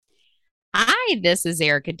Hi, this is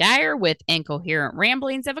Erica Dyer with Incoherent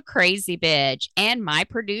Ramblings of a Crazy Bitch and my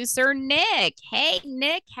producer, Nick. Hey,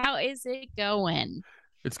 Nick, how is it going?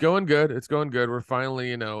 It's going good. It's going good. We're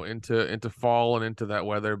finally, into fall and into that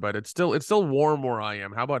weather, but it's still warm where I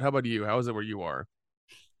am. How about you? How is it where you are?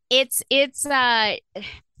 It's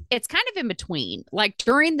it's kind of in between. Like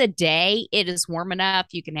during the day, it is warm enough.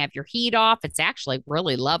 You can have your heat off. It's actually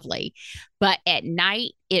really lovely. But at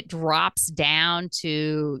night, it drops down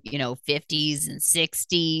to, 50s and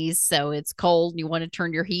 60s. So it's cold and you want to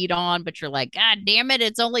turn your heat on, but you're like, God damn it,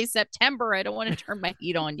 it's only September. I don't want to turn my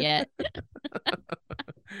heat on yet.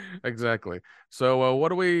 Exactly. So,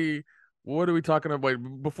 what are we talking about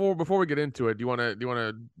before we get into it? Do you want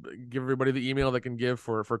to give everybody the email they can give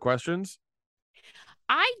for questions?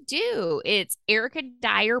 I do. It's Erica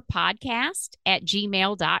Dyer podcast at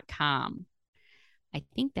gmail.com. I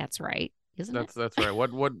think that's right, isn't it? That's right.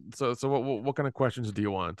 What kind of questions do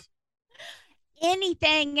you want?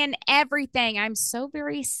 Anything and everything. I'm so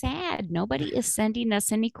very sad. Nobody is sending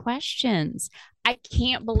us any questions. I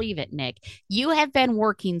can't believe it, Nick. You have been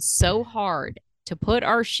working so hard to put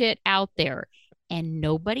our shit out there and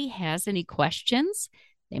nobody has any questions.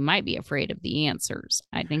 They might be afraid of the answers.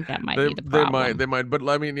 I think that might They be the they might problem. they might, but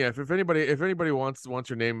I mean, yeah. If anybody wants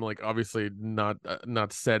your name, like obviously not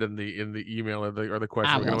said in the email or the I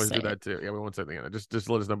question, we can won't always say do it. that too. Yeah, we won't say anything in it. Just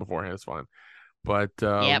let us know beforehand. It's fine. But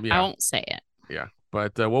Yep, I yeah, won't say it. yeah.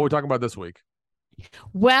 But what are we talking about this week?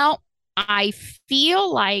 Well, I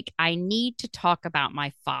feel like I need to talk about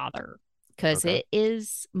my father because Okay. it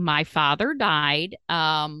is my father died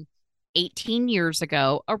 18 years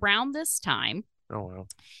ago around this time. Oh wow.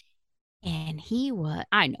 And he was,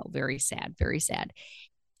 I know, very sad, very sad.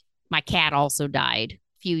 My cat also died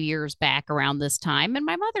a few years back around this time, and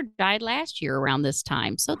my mother died last year around this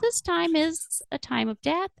time. So this time is a time of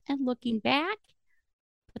death and looking back,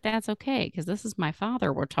 but that's okay because this is my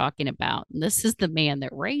father we're talking about. And this is the man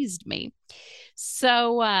that raised me.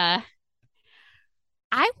 So,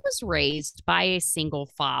 I was raised by a single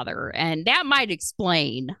father, and that might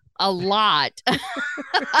explain a lot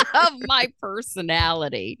of my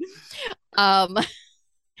personality. Um,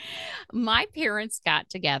 my parents got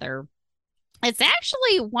together. It's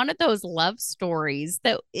actually one of those love stories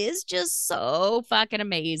that is just so fucking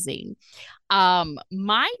amazing.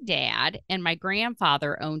 My dad and my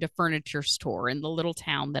grandfather owned a furniture store in the little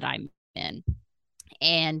town that I'm in.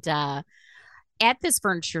 And at this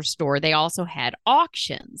furniture store, they also had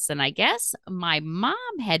auctions. And I guess my mom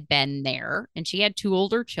had been there and she had two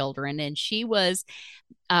older children and she was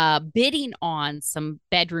bidding on some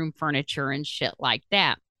bedroom furniture and shit like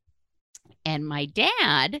that. And my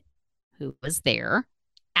dad, who was there,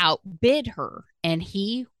 outbid her and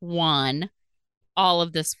he won all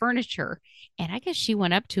of this furniture. And I guess she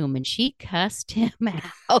went up to him and she cussed him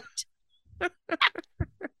out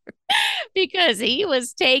because he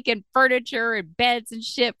was taking furniture and beds and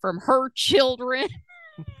shit from her children.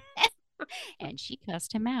 And she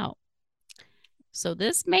cussed him out. So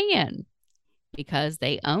this man, because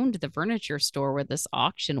they owned the furniture store where this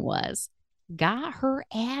auction was, got her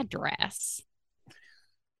address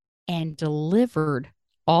and delivered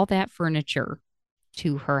all that furniture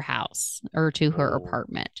to her house or to her Oh,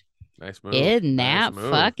 apartment. nice move. Isn't Nice that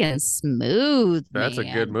move. fucking smooth, That's a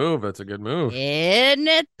good man? move. That's a good move. Isn't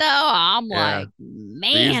it though? I'm Yeah. like, These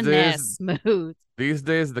man, days, that's smooth. these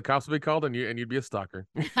days, the cops will be called and you'd be a stalker.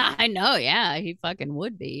 I know, yeah, he fucking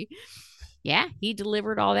would be. Yeah, he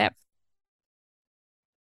delivered all that,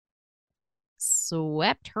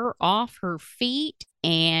 swept her off her feet,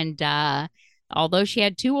 and although she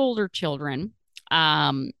had two older children,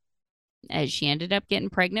 um, she ended up getting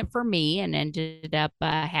pregnant for me and ended up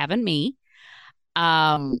having me.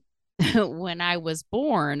 Um, when I was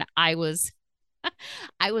born, I was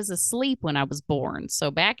asleep when I was born.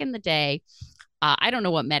 So back in the day, I don't know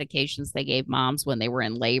what medications they gave moms when they were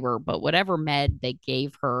in labor, but whatever med they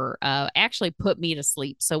gave her actually put me to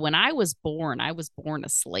sleep. So when I was born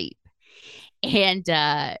asleep. And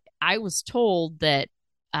I was told that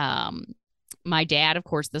um, my dad, of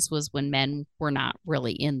course, this was when men were not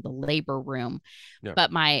really in the labor room, Yeah.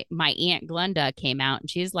 but my aunt Glenda came out and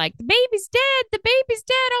she's like, "The baby's dead. The baby's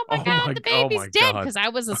dead. Oh my god, the Oh baby's my dead!" God. Because I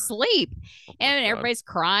was asleep, Oh my and God. everybody's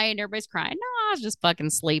crying. Everybody's crying. No, I was just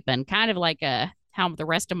fucking sleeping, kind of like how the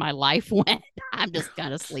rest of my life went. I'm just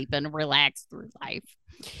kind of sleeping, relaxed through life.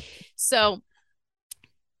 So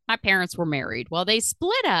my parents were married. Well, they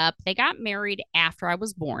split up. They got married after I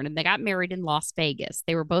was born, and they got married in Las Vegas.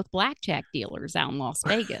 They were both blackjack dealers out in Las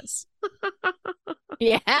Vegas.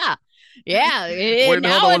 Yeah. Yeah. Wait, hold on.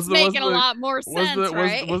 Now it's making a lot more sense,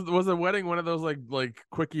 right? Was the wedding one of those like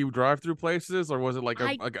quickie drive-through places, or was it like a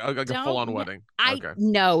I like a don't full-on know. wedding? I Okay,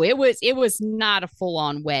 no, it was not a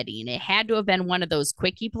full-on wedding. It had to have been one of those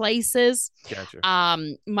quickie places. gotcha.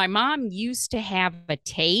 My mom used to have a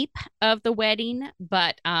tape of the wedding,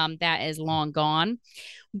 but that is long gone.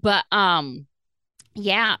 But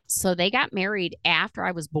yeah, so they got married after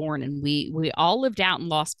I was born, and we all lived out in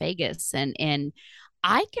Las Vegas, and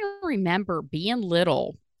I can remember being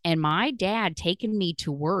little and my dad taking me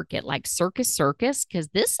to work at like Circus because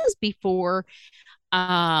this is before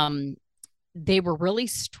um they were really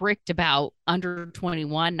strict about under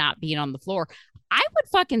 21 not being on the floor. I would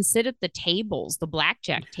fucking sit at the tables, the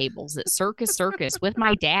blackjack tables at Circus with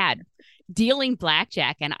my dad dealing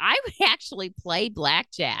blackjack. And I would actually play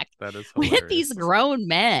blackjack That is with these hilarious. grown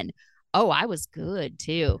men. Oh, I was good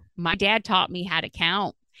too. My dad taught me how to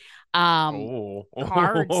count um Oh,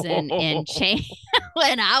 cards and change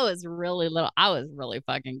when I was really little. I was really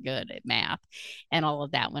fucking good at math and all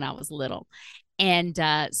of that when I was little. And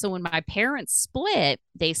so when my parents split,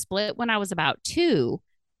 they split when I was about 2.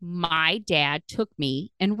 My dad took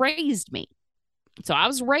me and raised me. So I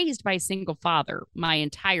was raised by a single father my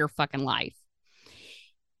entire fucking life.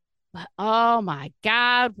 But oh my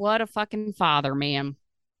God, what a fucking father, man.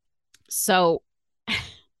 So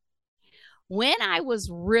when I was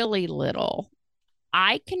really little,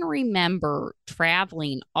 I can remember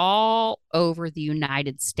traveling all over the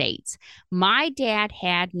United States. My dad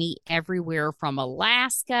had me everywhere from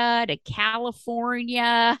Alaska to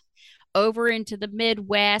California, over into the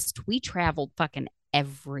Midwest. We traveled fucking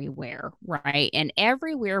everywhere, right? And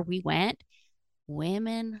everywhere we went,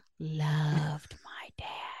 women loved my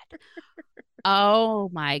dad. Oh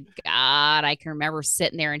my God. I can remember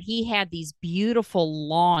sitting there and he had these beautiful,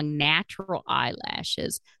 long, natural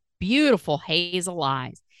eyelashes, beautiful hazel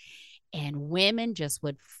eyes. And women just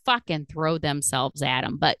would fucking throw themselves at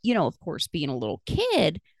him. But, of course, being a little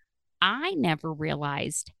kid, I never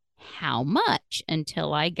realized how much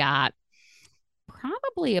until I got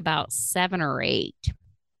probably about 7 or 8.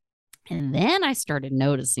 And then I started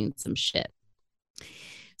noticing some shit.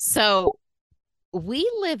 So we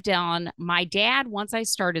lived on my dad once I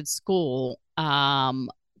started school.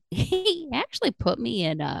 He actually put me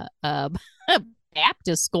in a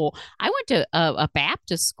Baptist school. I went to a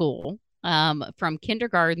Baptist school from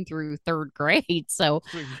kindergarten through third grade. So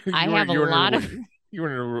so I have a lot of you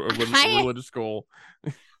were in a I religious school.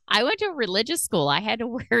 I went to a religious school. I had to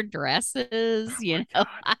wear dresses, Oh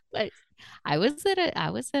my God. I was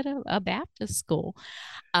at a Baptist school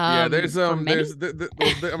Yeah, for many.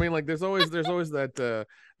 I mean, like there's always that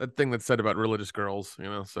thing that's said about religious girls,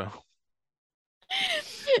 so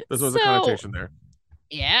there's always a So connotation there.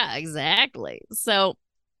 yeah, exactly. So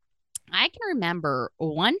I can remember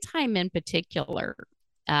one time in particular,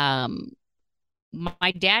 um,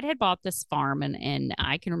 my dad had bought this farm, and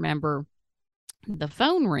I can remember the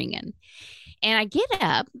phone ringing. And I get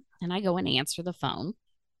up and I go and answer the phone.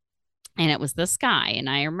 And it was this guy. And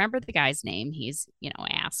I remember the guy's name. He's,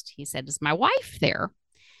 asked, he said, "Is my wife there?"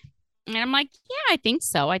 And I'm like, "Yeah, I think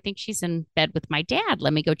so. I think she's in bed with my dad.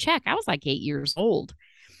 Let me go check." I was like 8 years old.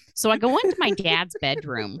 So I go into my dad's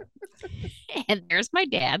bedroom and there's my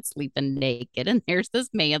dad sleeping naked. And there's this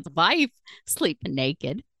man's wife sleeping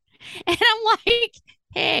naked. And I'm like,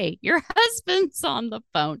 "Hey, your husband's on the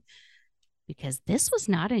phone." Because this was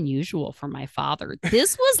not unusual for my father.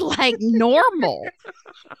 This was like normal.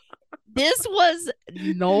 This was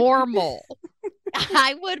normal.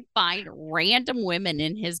 I would find random women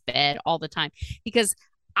in his bed all the time because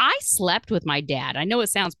I slept with my dad. I know it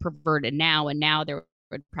sounds perverted now, and now there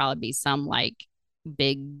would probably be some like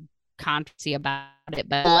big controversy about it,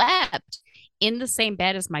 but I slept in the same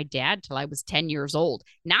bed as my dad till I was 10 years old.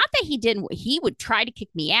 Not that he didn't, he would try to kick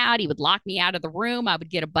me out. He would lock me out of the room. I would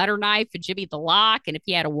get a butter knife and jimmy the lock. And if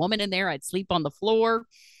he had a woman in there, I'd sleep on the floor.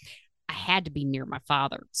 I had to be near my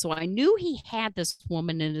father. So I knew he had this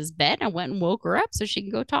woman in his bed. I went and woke her up so she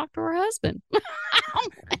can go talk to her husband.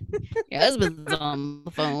 Your husband's on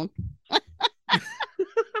the phone.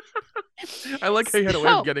 I like how he had a way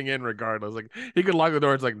of So getting in regardless. Like he could lock the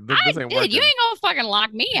door. It's like I this ain't did. You working. ain't gonna fucking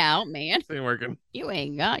lock me out, man. This ain't working. You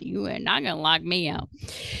are not gonna lock me out.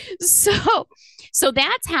 So so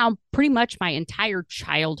that's how pretty much my entire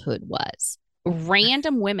childhood was.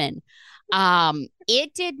 Random women.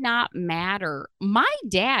 It did not matter. My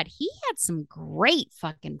dad, he had some great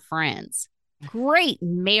fucking friends, great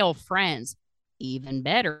male friends, even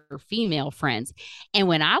better female friends. And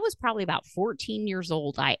when I was probably about 14 years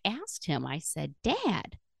old, I asked him, I said,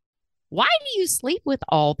 "Dad, why do you sleep with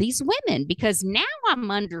all these women?" Because now I'm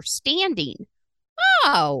understanding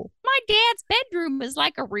Oh, my dad's bedroom is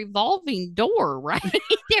like a revolving door, right?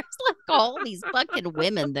 There's like all these fucking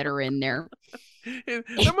women that are in there.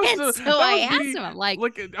 That must And so that I must asked be him, I'm like,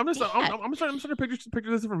 like Dad, I'm starting to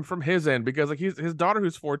picture this from his end, because like his daughter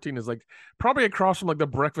who's 14 is like probably across from like the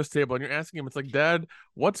breakfast table, and you're asking him, it's like, Dad,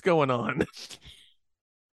 what's going on?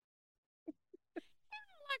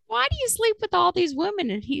 why do you sleep with all these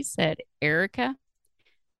women? And he said, Erica,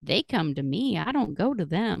 they come to me. I don't go to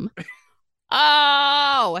them.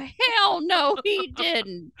 Oh, hell no, he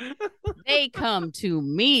didn't. They come to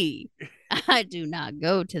me. I do not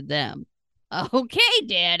go to them. Okay,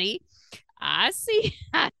 Daddy. I see.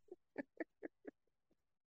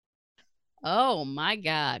 Oh my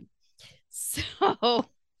God. So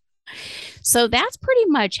so that's pretty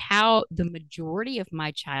much how the majority of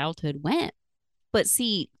my childhood went. But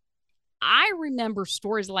see, I remember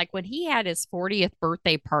stories like when he had his 40th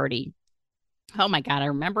birthday party. Oh my God, I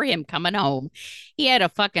remember him coming home. He had a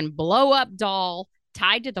fucking blow up doll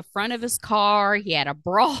tied to the front of his car. He had a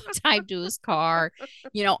bra tied to his car.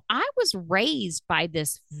 I was raised by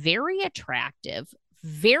this very attractive,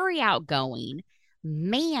 very outgoing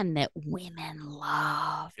man that women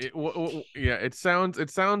loved. Yeah, it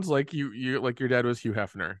sounds like you like your dad was Hugh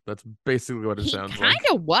Hefner. That's basically what it He sounds kind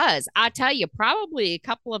like. of was. I tell you, probably a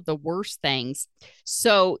couple of the worst things.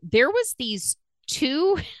 So there was these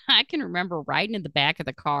two, I can remember riding in the back of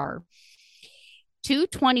the car, two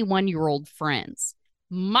 21-year-old friends.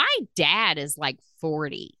 My dad is like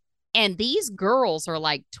 40, and these girls are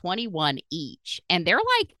like 21 each, and they're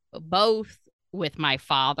like both with my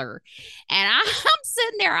father. And I'm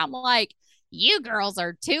sitting there, I'm like, you girls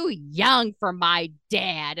are too young for my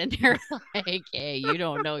dad. And they're like, hey, you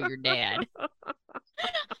don't know your dad.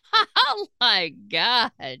 Oh my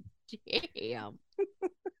God. Damn.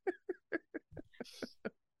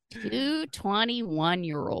 Two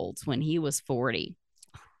 21-year-olds when he was 40,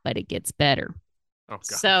 but it gets better. Oh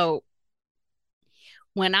gosh. So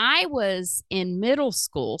when I was in middle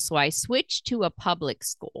school, so I switched to a public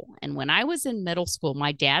school. And when I was in middle school,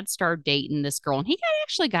 my dad started dating this girl, and he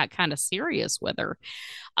actually got kind of serious with her.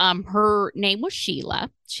 Her name was Sheila.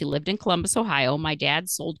 She lived in Columbus, Ohio. My dad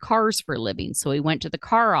sold cars for a living, so he went to the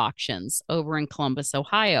car auctions over in Columbus,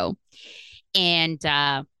 Ohio. And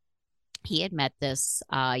he had met this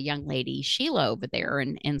young lady, Sheila, over there,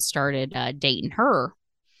 and started dating her.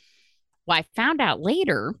 Well, I found out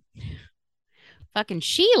later, fucking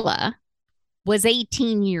Sheila was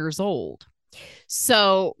 18 years old.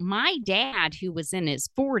 So my dad, who was in his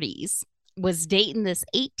 40s, was dating this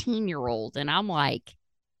 18-year-old. And I'm like,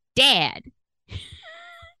 Dad,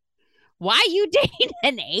 why are you dating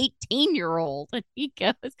an 18-year-old? And he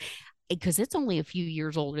goes, because it's only a few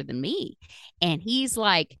years older than me. And he's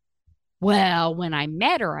like, well, when I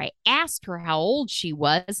met her, I asked her how old she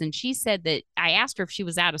was. And she said that I asked her if she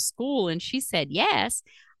was out of school. And she said, yes.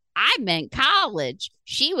 I meant college.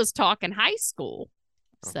 She was talking high school.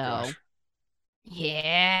 Oh So, gosh.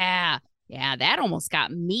 yeah. Yeah, that almost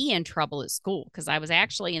got me in trouble at school because I was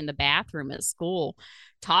actually in the bathroom at school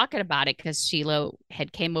talking about it because Sheila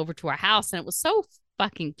had came over to our house and it was so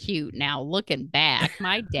fucking cute. Now looking back,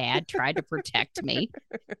 my dad tried to protect me,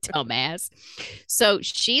 dumbass. So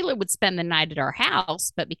Sheila would spend the night at our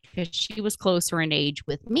house, but because she was closer in age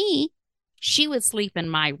with me, she would sleep in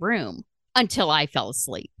my room until I fell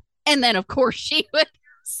asleep. And then, of course, she would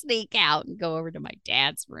sneak out and go over to my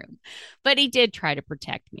dad's room. But he did try to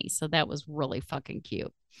protect me. So that was really fucking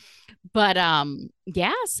cute. But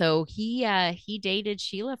yeah, so he dated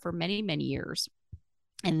Sheila for many, many years.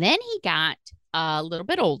 And then he got a little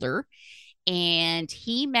bit older and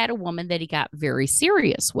he met a woman that he got very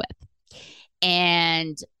serious with.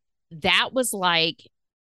 And that was like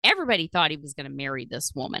everybody thought he was going to marry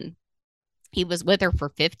this woman. He was with her for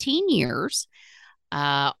 15 years,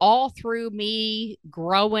 all through me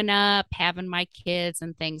growing up, having my kids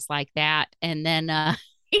and things like that. And then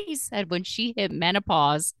he said when she hit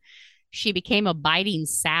menopause, she became a biting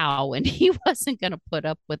sow and he wasn't going to put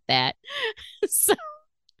up with that. so,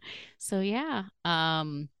 so yeah.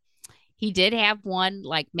 He did have one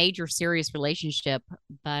like major serious relationship,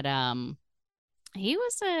 but he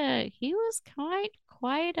was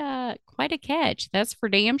quite a catch. That's for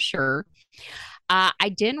damn sure. I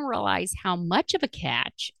didn't realize how much of a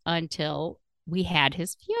catch until we had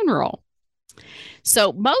his funeral.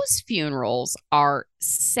 So most funerals are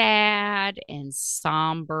sad and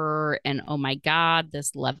somber, and oh my God,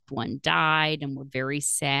 this loved one died, and we're very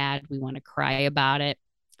sad. We want to cry about it.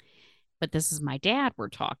 But this is my dad we're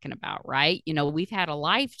talking about, right? We've had a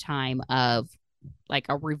lifetime of like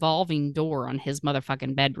a revolving door on his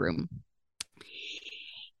motherfucking bedroom.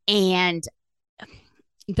 And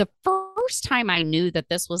The first time I knew that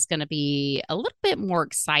this was going to be a little bit more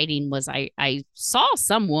exciting was I saw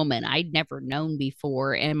some woman I'd never known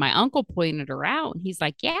before, and my uncle pointed her out. And he's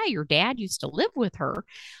like, "Yeah, your dad used to live with her."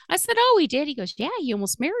 I said, "Oh, he did." He goes, "Yeah, he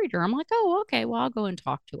almost married her." I'm like, "Oh, okay. Well, I'll go and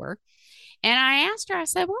talk to her." And I asked her, I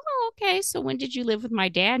said, "Well, okay. So when did you live with my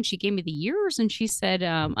dad?" And she gave me the years, and she said,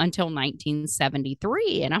 "Until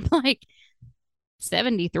 1973." And I'm like,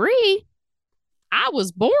 73? I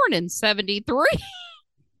was born in 73.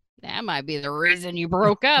 That might be the reason you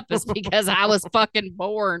broke up is because I was fucking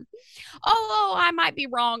born. Oh, I might be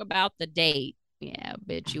wrong about the date. Yeah,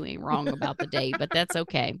 bitch, you ain't wrong about the date, but that's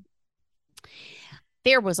okay.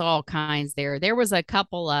 There was all kinds there. There was a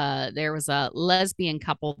couple, there was a lesbian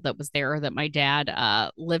couple that was there that my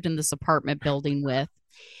dad lived in this apartment building with.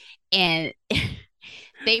 And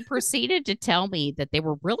they proceeded to tell me that they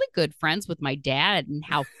were really good friends with my dad and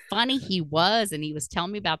how funny he was. And he was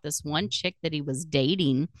telling me about this one chick that he was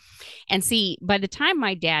dating. And see, by the time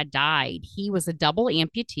my dad died, he was a double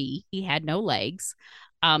amputee. He had no legs.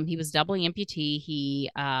 He was double amputee.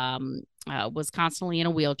 He was constantly in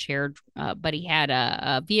a wheelchair, but he had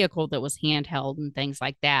a vehicle that was handheld and things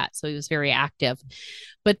like that. So he was very active.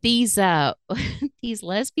 But these these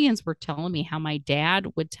lesbians were telling me how my dad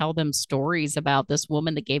would tell them stories about this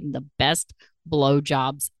woman that gave him the best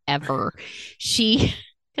blowjobs ever. She,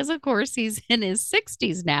 because of course he's in his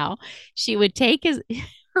 60s now, she would take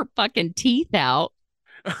her fucking teeth out.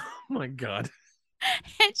 Oh my God.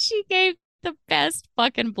 And she gave the best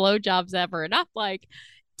fucking blowjobs ever. And I'm like,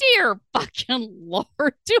 dear fucking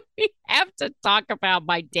Lord, do we have to talk about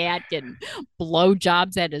my dad getting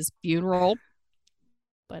blowjobs at his funeral?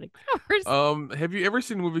 But of course, Have you ever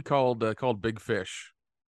seen a movie called Big Fish?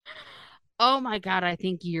 oh my God, I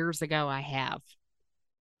think years ago I have.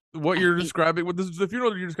 What I you're think, describing, what this the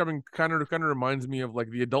funeral you're describing kind of reminds me of like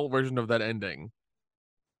the adult version of that ending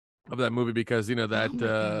of that movie because oh my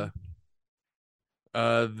God.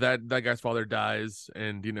 that guy's father dies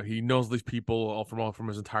and he knows these people all from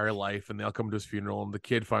his entire life and they all come to his funeral and the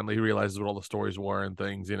kid finally realizes what all the stories were and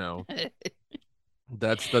things.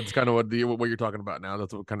 That's kind of what you're talking about now.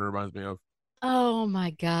 That's what kind of reminds me of. Oh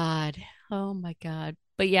my God. Oh my God.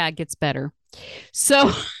 But yeah, it gets better.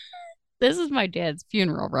 So this is my dad's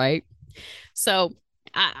funeral, right? So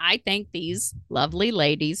I thank these lovely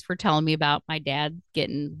ladies for telling me about my dad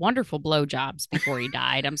getting wonderful blowjobs before he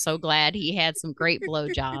died. I'm so glad he had some great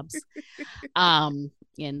blowjobs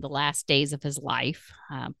in the last days of his life.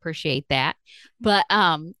 Appreciate that. But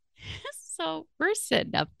so we're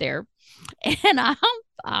sitting up there and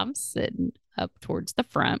I'm sitting up towards the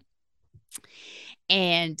front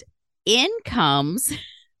and in comes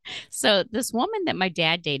so this woman that my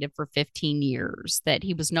dad dated for 15 years that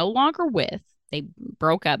he was no longer with, they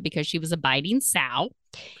broke up because she was a biting sow.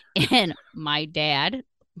 And my dad,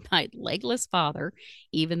 my legless father,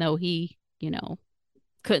 even though he,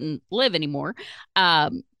 couldn't live anymore,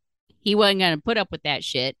 um, he wasn't going to put up with that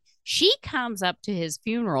shit. She comes up to his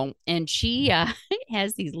funeral and she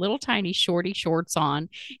has these little tiny shorty shorts on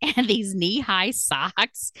and these knee high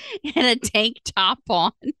socks and a tank top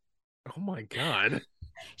on. Oh my God.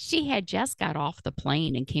 She had just got off the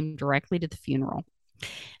plane and came directly to the funeral.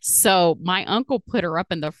 So my uncle put her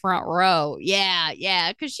up in the front row. Yeah,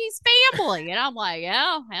 yeah, because she's family. And I'm like,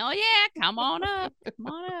 oh, hell yeah, come on up, come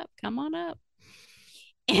on up, come on up.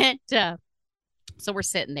 And so we're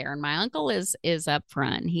sitting there, and my uncle is up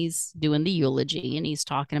front. He's doing the eulogy, and he's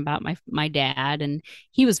talking about my dad, and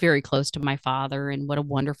he was very close to my father, and what a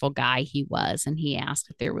wonderful guy he was. And he asked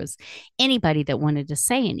if there was anybody that wanted to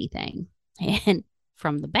say anything, and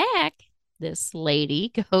from the back, this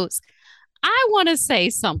lady goes, "I want to say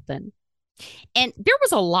something." And there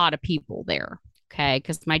was a lot of people there. Okay.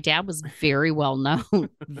 Because my dad was very well known,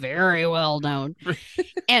 very well known.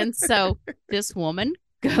 And so this woman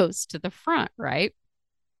goes to the front, right?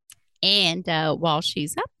 And while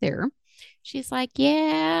she's up there, she's like,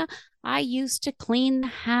 "Yeah, I used to clean the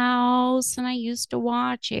house and I used to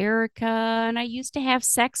watch Erica and I used to have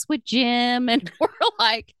sex with Jim." And we're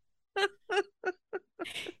like,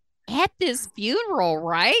 at this funeral,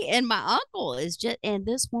 right? And my uncle is just, and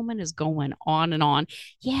this woman is going on and on.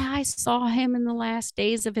 "Yeah, I saw him in the last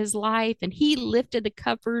days of his life, and he lifted the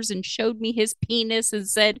covers and showed me his penis and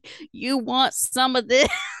said, 'You want some of this?'"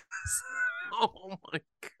 Oh my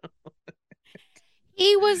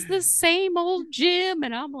He was the same old Jim.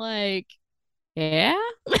 And I'm like, yeah,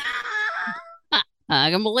 I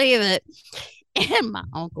can believe it. And my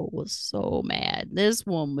uncle was so mad. This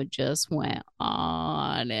woman just went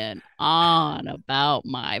on and on about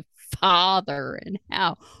my father and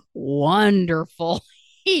how wonderful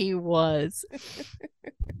he was.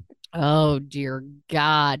 Oh, dear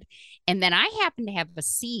God. And then I happened to have a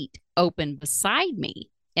seat open beside me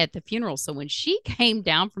at the funeral. So when she came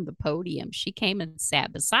down from the podium, she came and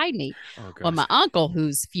sat beside me. Oh Well, my gosh. uncle,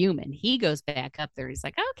 who's fuming, he goes back up there. He's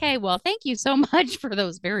like, okay, well, thank you so much for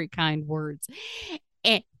those very kind words.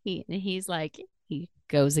 And he's like, he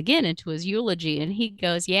goes again into his eulogy and he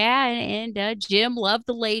goes, yeah, and Jim loved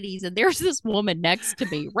the ladies. And there's this woman next to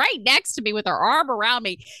me, right next to me with her arm around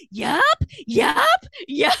me. Yup, yup,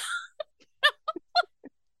 yup.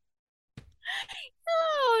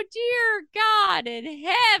 Oh, dear God in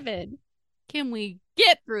heaven. Can we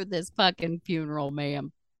get through this fucking funeral,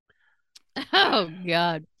 ma'am? Oh,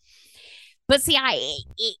 God. But see,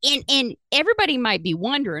 and everybody might be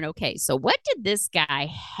wondering, okay, so what did this guy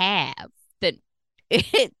have that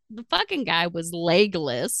the fucking guy was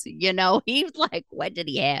legless? He was like, what did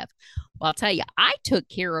he have? Well, I'll tell you, I took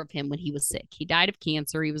care of him when he was sick. He died of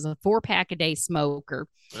cancer. He was a 4 pack a day smoker.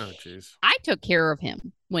 Oh jeez. I took care of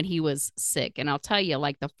him when he was sick. And I'll tell you,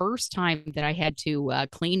 like the first time that I had to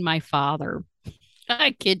clean my father,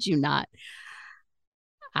 I kid you not,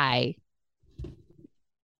 I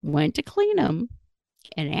went to clean him.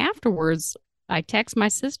 And afterwards, I text my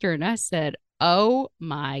sister and I said, oh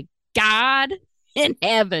my God in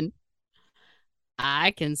heaven,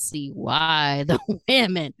 I can see why the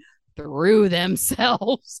women threw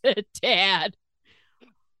themselves at dad.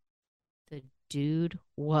 The dude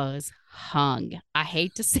was hung. I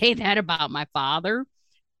hate to say that about my father,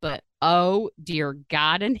 but oh, dear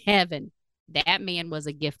God in heaven, that man was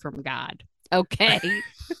a gift from God. Okay.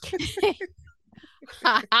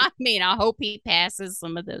 I mean, I hope he passes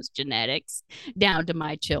some of those genetics down to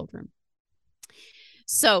my children.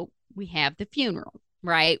 So we have the funeral,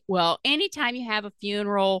 right? Well, anytime you have a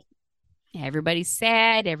funeral, everybody's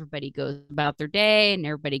sad, everybody goes about their day, and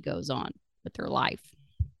everybody goes on with their life.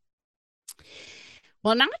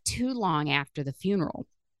 Well, not too long after the funeral,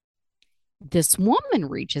 this woman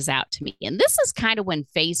reaches out to me. And this is kind of when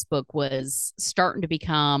Facebook was starting to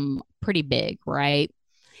become pretty big, right?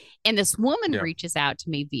 And this woman Yeah. reaches out to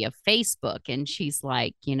me via Facebook and she's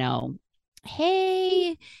like,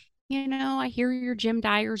 hey, I hear you're Jim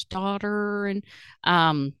Dyer's daughter and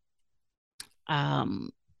um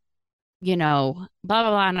um blah blah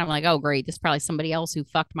blah. And I'm like, oh great, this is probably somebody else who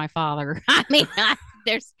fucked my father. I mean,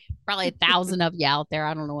 there's probably 1,000 of you out there.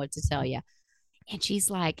 I don't know what to tell you. And she's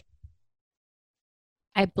like,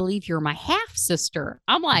 I believe you're my half sister.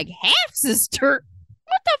 I'm like, half sister?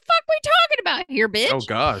 What the fuck we talking about here, Oh bitch?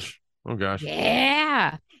 gosh. Oh gosh.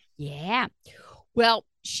 Yeah. Yeah. Well,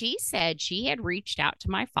 she said she had reached out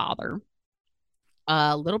to my father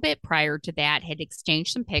a little bit prior to that, had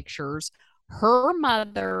exchanged some pictures. Her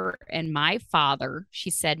mother and my father, she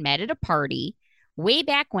said, met at a party way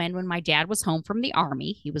back when my dad was home from the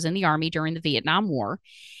army. He was in the army during the Vietnam War.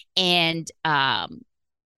 And her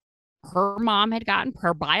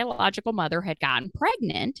biological mother had gotten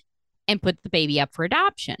pregnant and put the baby up for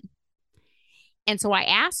adoption. And so I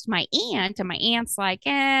asked my aunt, and my aunt's like,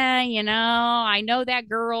 I know that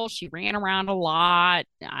girl. She ran around a lot.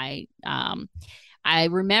 I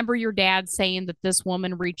remember your dad saying that this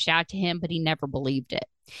woman reached out to him, but he never believed it.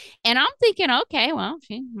 And I'm thinking, okay, well,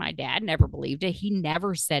 my dad never believed it. He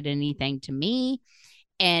never said anything to me.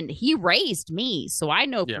 And he raised me. So I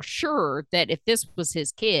know Yeah. for sure that if this was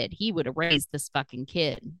his kid, he would have raised this fucking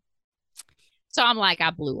kid. So I'm like,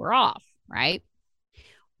 I blew her off, right?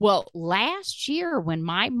 Well, last year when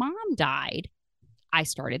my mom died, I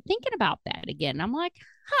started thinking about that again. I'm like,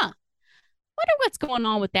 wonder what's going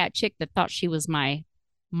on with that chick that thought she was my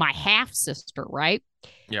half sister, right?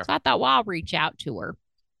 Yeah. So I thought, well, I'll reach out to her.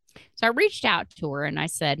 So I reached out to her and I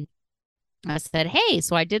said, hey,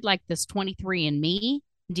 so I did like this 23andMe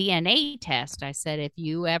DNA test. I said, if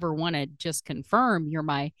you ever want to just confirm you're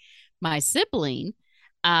my sibling,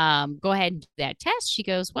 go ahead and do that test. She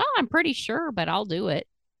goes, well, I'm pretty sure, but I'll do it.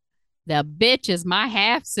 The bitch is my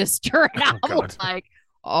half sister. And Oh I'm god. like,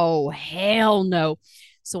 oh, hell no.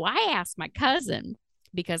 So I asked my cousin,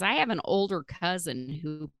 because I have an older cousin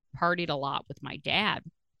who partied a lot with my dad.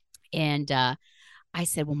 And I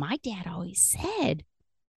said, well, my dad always said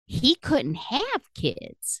he couldn't have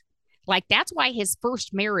kids. Like that's why his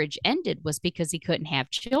first marriage ended, was because he couldn't have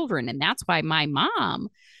children. And that's why my mom,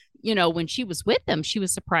 when she was with him, she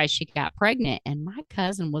was surprised she got pregnant. And my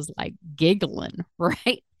cousin was like giggling,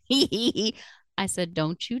 right? I said,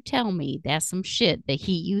 don't you tell me that's some shit that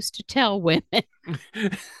he used to tell women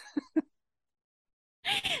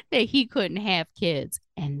that he couldn't have kids.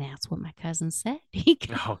 And that's what my cousin said.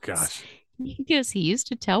 Oh gosh. He used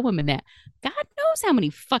to tell women that. God knows how many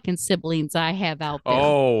fucking siblings I have out there.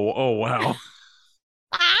 Oh wow.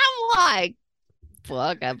 I'm like,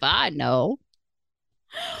 Fuck if I know.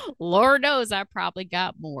 Lord knows I probably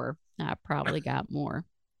got more. I probably got more.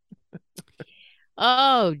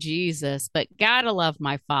 Oh, Jesus. But gotta love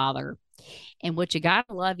my father. And what you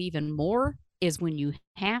gotta love even more is when you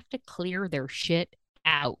have to clear their shit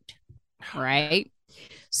out, Oh man. right?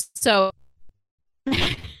 So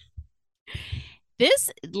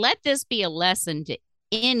let this be a lesson to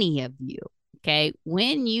any of you. Okay.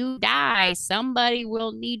 When you die, somebody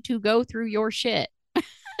will need to go through your shit.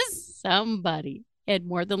 Somebody. And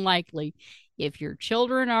more than likely, if your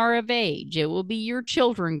children are of age, it will be your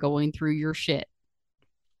children going through your shit.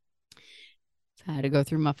 I had to go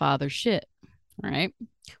through my father's shit. Right.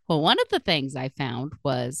 Well, one of the things I found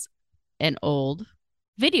was an old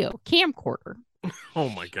video camcorder. Oh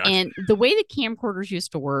my god. And the way the camcorders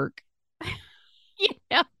used to work, you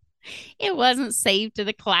know, it wasn't saved to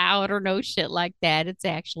the cloud or no shit like that. It's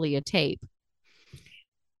actually a tape.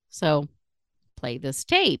 So play this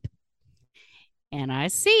tape. And I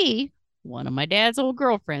see one of my dad's old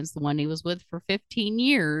girlfriends, the one he was with for 15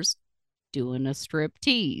 years, doing a strip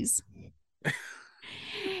tease.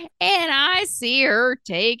 And I see her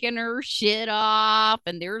taking her shit off,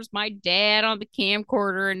 and there's my dad on the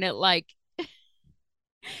camcorder, and it like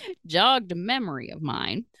jogged a memory of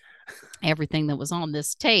mine, everything that was on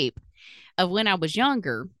this tape of when I was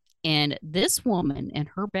younger. And this woman and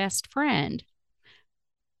her best friend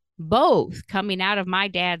both coming out of my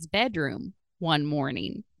dad's bedroom one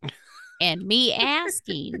morning and me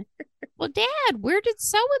asking, well, Dad, where did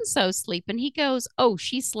so and so sleep? And he goes, oh,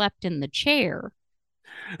 she slept in the chair.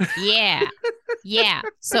 Yeah. Yeah.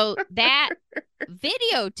 So that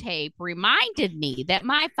videotape reminded me that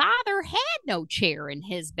my father had no chair in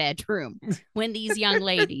his bedroom when these young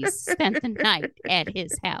ladies spent the night at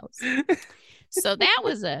his house. So that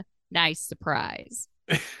was a nice surprise.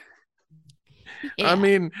 I Yeah.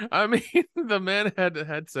 mean, I mean, the man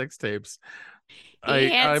had sex tapes. He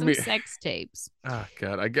had I some mean, sex tapes, oh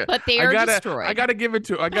god, but they I are gotta, I destroyed. gotta give it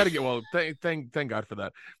to, I gotta get. Well, thank God for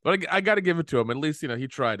that. But I gotta give it to him. At least he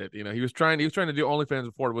tried it. He was trying to do OnlyFans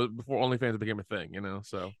before OnlyFans became a thing.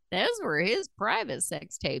 So Those were his private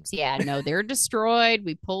sex tapes. Yeah, no, they're destroyed.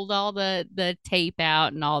 We pulled all the tape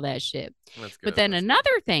out and all that shit. that's But good. then That's good.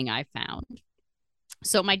 another thing I found.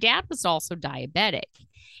 So my dad was also diabetic.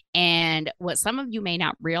 And what some of you may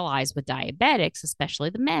not realize with diabetics,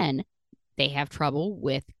 especially the men, they have trouble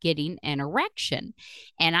with getting an erection.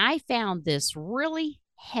 And I found this really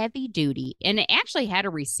heavy duty, and it actually had a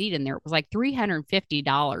receipt in there. It was like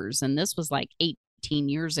 $350. And this was like 18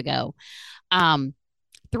 years ago.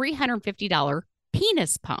 $350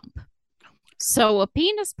 penis pump. So a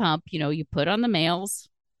penis pump, you put on the male's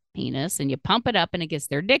penis and you pump it up and it gets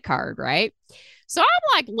their dick hard, right? So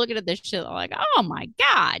I'm like looking at this shit, like, oh my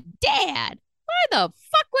God, Dad, why the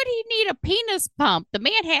fuck would he need a penis pump? The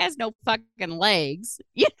man has no fucking legs.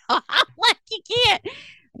 I'm like, he can't.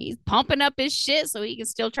 He's pumping up his shit so he can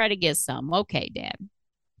still try to get some. Okay, Dad.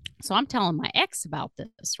 So I'm telling my ex about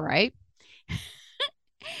this, right?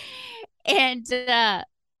 And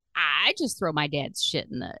I just throw my dad's shit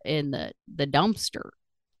in the dumpster.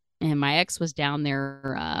 And my ex was down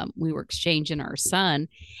there. We were exchanging our son,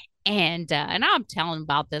 and I'm telling him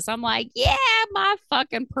about this. I'm like, yeah, my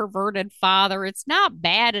fucking perverted father. It's not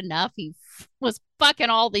bad enough he was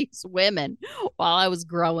fucking all these women while I was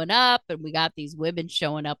growing up, and we got these women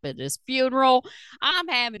showing up at his funeral. I'm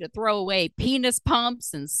having to throw away penis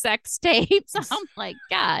pumps and sex tapes. I'm like,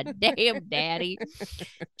 God damn, Daddy,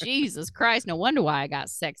 Jesus Christ! No wonder why I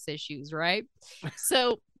got sex issues, right?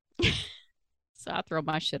 So, so I throw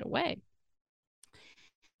my shit away.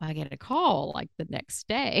 I get a call like the next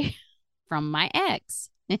day from my ex.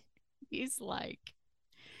 He's like,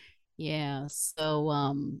 yeah, so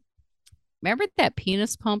remember that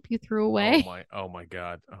penis pump you threw away? Oh my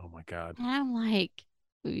god, oh my god. And I'm like,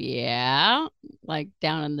 yeah, like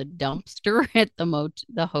down in the dumpster at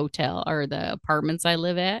the hotel or the apartments I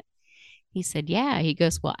live at. He said, yeah. He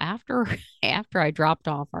goes, well, after I dropped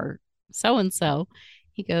off our so and so,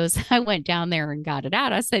 he goes, I went down there and got it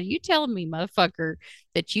out. I said, you telling me, motherfucker,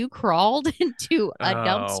 that you crawled into a Oh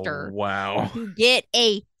dumpster wow. to get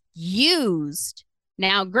a used,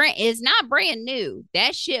 now grant it's not brand new.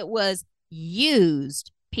 That shit was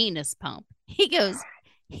used penis pump. He goes,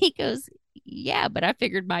 yeah, but I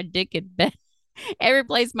figured my dick had been every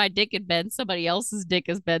place my dick had been, somebody else's dick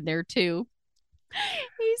has been there too.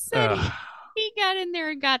 He said he got in there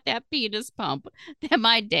and got that penis pump that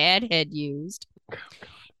my dad had used,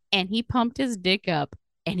 and he pumped his dick up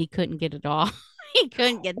and he couldn't get it off. He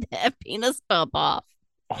couldn't get that penis pump off.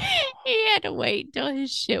 He had to wait until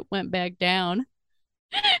his shit went back down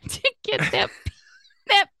to get that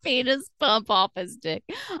penis pump off his dick.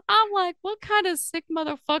 I'm like, what kind of sick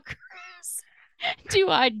motherfuckers do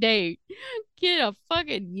I date? Get a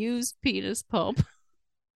fucking used penis pump.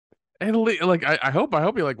 And like I hope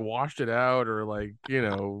he like washed it out or like put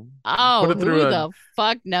Oh, it through who a the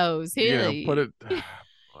fuck knows? put He it I don't know,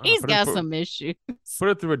 he's got some issues. put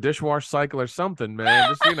it through a dishwash cycle or something, man.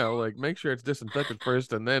 Just like make sure it's disinfected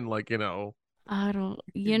first, and then I don't,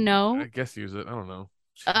 I guess use it. I don't know.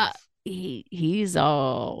 uh,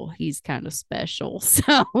 Jeez. he's kind of special.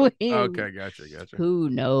 So Okay, gotcha. who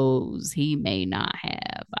knows? He may not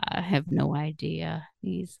have. I have no idea.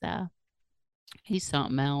 He's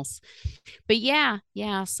something else. But yeah.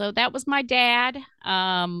 So that was my dad.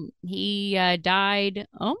 He died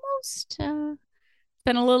almost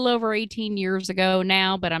been a little over 18 years ago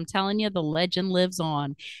now, but I'm telling you, the legend lives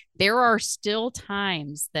on. There are still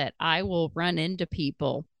times that I will run into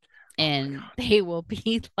people Oh my and they will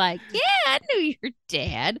be like, yeah, I knew your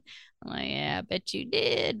dad. I'm like, yeah, I bet you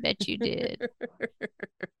did. Bet you did.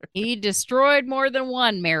 He destroyed more than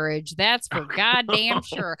one marriage. That's for goddamn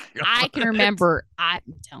sure. I can God. remember, I'm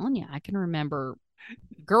telling you, I can remember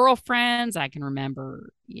girlfriends. I can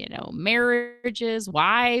remember, marriages,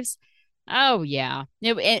 wives. Oh, yeah.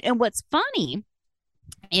 And what's funny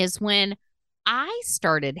is when I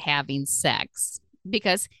started having sex,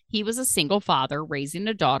 because he was a single father raising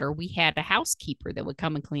a daughter, we had a housekeeper that would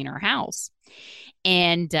come and clean our house.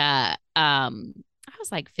 And I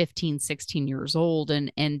was like 15, 16 years old.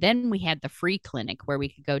 And then we had the free clinic where we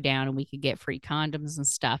could go down and we could get free condoms and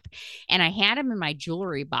stuff. And I had them in my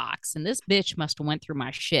jewelry box. And this bitch must have went through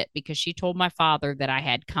my shit because she told my father that I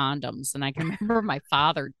had condoms. And I can remember my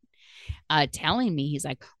father telling me, he's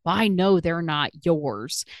like, well, I know they're not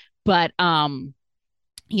yours, but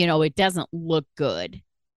it doesn't look good.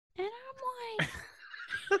 And I'm like,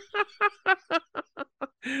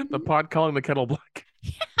 The pot calling the kettle black.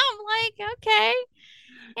 I'm like, okay.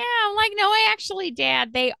 Yeah, I'm like, no, actually,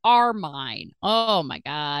 Dad, they are mine. Oh my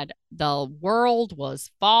God. The world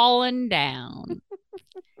was falling down.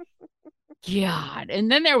 God. And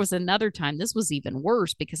then there was another time, this was even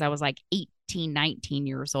worse because I was like 18, 19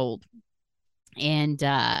 years old. And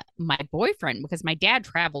my boyfriend, because my dad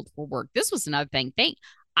traveled for work, this was another thing.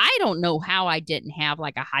 I don't know how I didn't have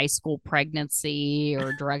like a high school pregnancy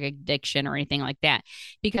or drug addiction or anything like that,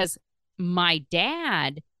 because my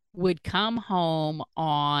dad would come home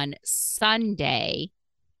on Sunday,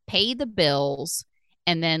 pay the bills,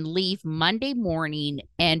 and then leave Monday morning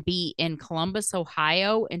and be in Columbus,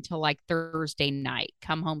 Ohio until like Thursday night.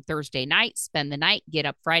 Come home Thursday night, spend the night, get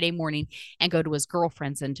up Friday morning, and go to his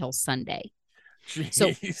girlfriend's until Sunday. So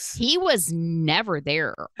Jeez. he was never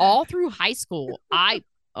there all through high school.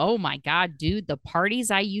 Oh my God, dude, the parties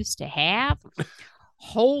I used to have,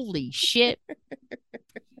 holy shit.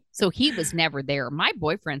 So he was never there. My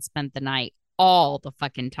boyfriend spent the night all the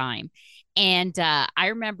fucking time. And I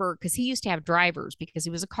remember because he used to have drivers because he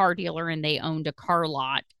was a car dealer and they owned a car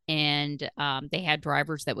lot. And they had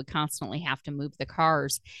drivers that would constantly have to move the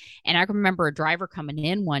cars. And I remember a driver coming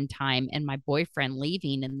in one time and my boyfriend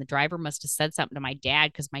leaving. And the driver must have said something to my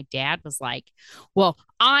dad because my dad was like, well,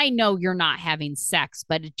 I know you're not having sex,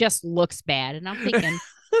 but it just looks bad. And I'm thinking,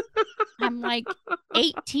 I'm like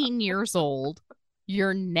 18 years old.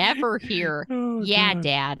 You're never here. Oh Yeah, God.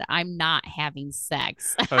 Dad, I'm not having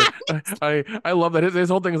sex. I love that his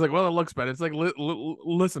whole thing is like, well, it looks bad. It's like,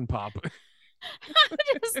 listen, Pop. I'm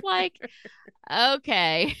just like,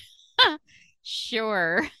 okay,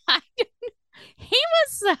 sure. He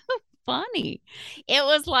was so funny. It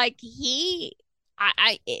was like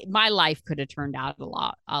my life could have turned out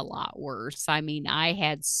a lot worse. I mean, I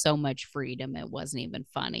had so much freedom. It wasn't even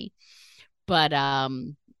funny. But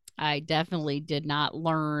I definitely did not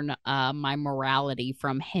learn my morality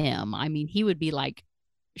from him. I mean, he would be like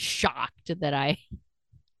shocked that I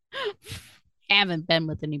haven't been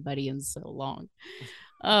with anybody in so long.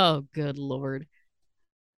 Oh, good Lord.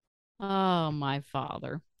 Oh, my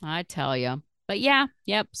father. I tell you. But yeah,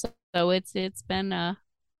 yep. So it's been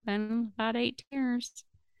about 8 years.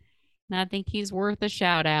 And I think he's worth a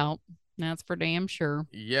shout out. That's for damn sure.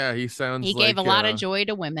 Yeah, he sounds He gave a like lot of joy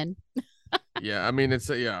to women. yeah, I mean it's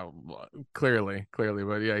yeah, clearly,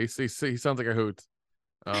 but yeah, he sounds like a hoot.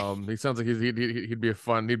 He sounds like he'd be a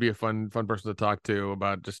fun person to talk to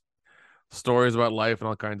about just stories about life and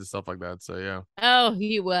all kinds of stuff like that. So yeah. Oh,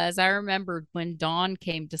 he was. I remembered when Dawn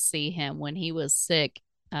came to see him when he was sick.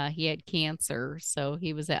 He had cancer, so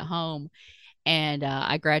he was at home. And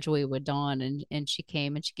I graduated with Dawn, and she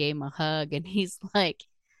came and she gave him a hug, and he's like,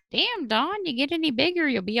 "Damn, Dawn, you get any bigger,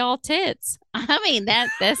 you'll be all tits." I mean,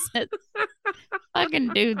 that's fucking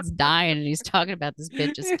dude's dying, and he's talking about this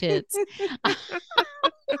bitch's tits.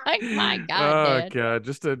 Like, my God, Oh Dad. God,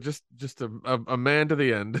 just a man to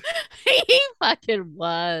the end. He fucking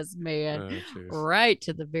was, man. Oh jeez. Right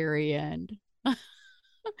to the very end.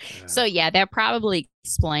 So Yeah. yeah, that probably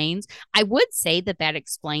explains. I would say that that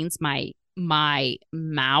explains my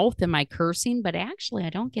mouth and my cursing, but actually I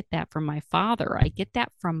don't get that from my father. I get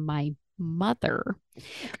that from my mother.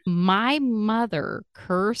 My mother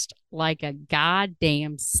cursed like a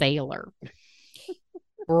goddamn sailor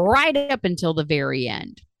right up until the very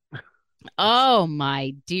end. Oh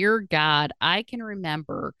my dear God. I can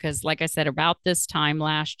remember because, like I said, about this time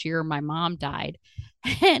last year, my mom died.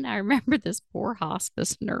 And I remember this poor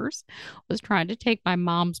hospice nurse was trying to take my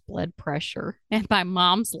mom's blood pressure. And my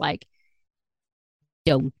mom's like,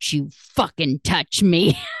 don't you fucking touch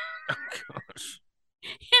me. Gosh.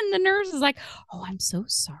 And the nurse is like, oh, I'm so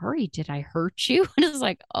sorry. Did I hurt you? And it's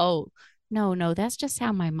like, oh, no, no, that's just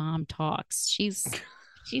how my mom talks. She's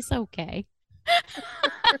okay.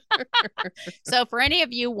 So for any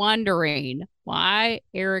of you wondering why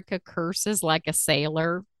Erica curses like a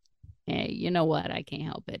sailor, you know what? I can't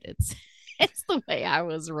help it. It's it's the way I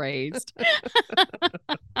was raised.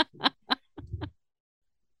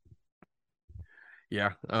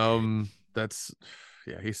 Yeah. That's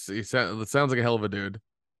yeah. It sounds like a hell of a dude.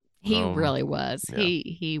 He really was. Yeah.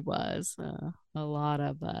 He was a lot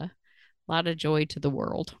of joy to the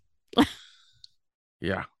world.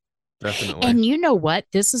 Yeah. Definitely. And you know what?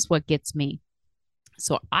 This is what gets me.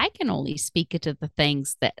 So I can only speak to the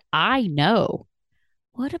things that I know.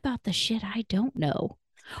 What about the shit I don't know?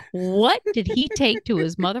 What did he take to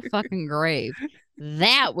his motherfucking grave?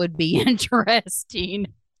 That would be interesting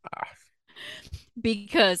Ah,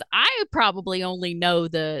 because I probably only know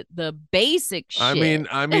the basic shit.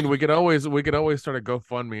 we could always start a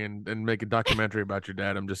GoFundMe and make a documentary about your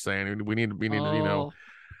dad. I'm just saying we need to Oh,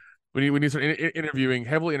 we need to start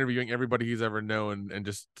heavily interviewing everybody he's ever known and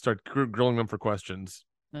just start grilling them for questions.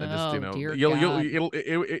 And just oh dear you'll God.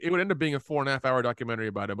 it would end up being a 4.5 hour documentary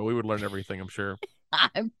about it, but we would learn everything, I'm sure.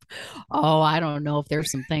 I'm, oh, I don't know if there's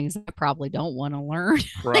some things I probably don't want to learn.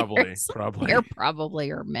 Probably, There probably.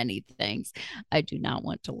 probably are many things I do not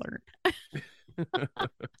want to learn.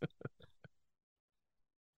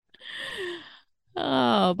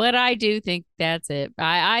 Oh, but I do think that's it.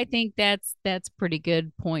 I think that's pretty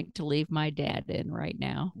good point to leave my dad in right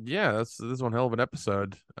now. Yeah, this is one hell of an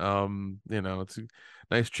episode. It's a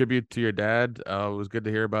nice tribute to your dad. It was good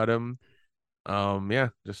to hear about him. Yeah,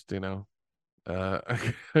 just uh,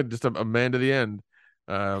 just a man to the end.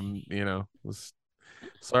 Was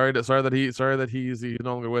sorry that he's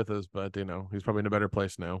no longer with us, but he's probably in a better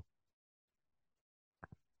place now.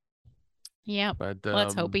 Yep. But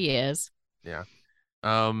Let's hope he is. yeah.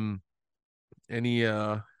 Um, any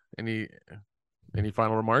any any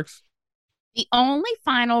final remarks? The only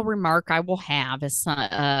final remark I will have is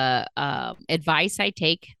advice I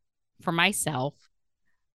take for myself.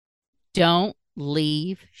 Don't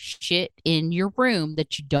leave shit in your room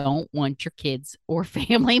that you don't want your kids or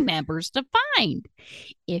family members to find.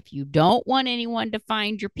 If you don't want anyone to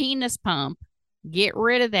find your penis pump, get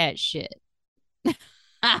rid of that shit.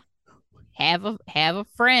 Have a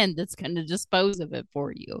friend that's going to dispose of it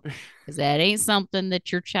for you because that ain't something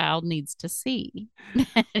that your child needs to see.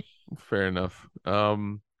 Fair enough.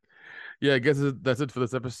 Yeah, I guess that's it for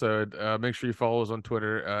this episode. Make sure you follow us on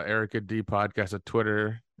Twitter, Erica D Podcast at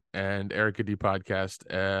Twitter, and Erica D Podcast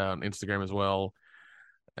on Instagram as well.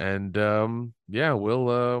 And yeah,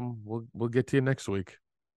 we'll get to you next week.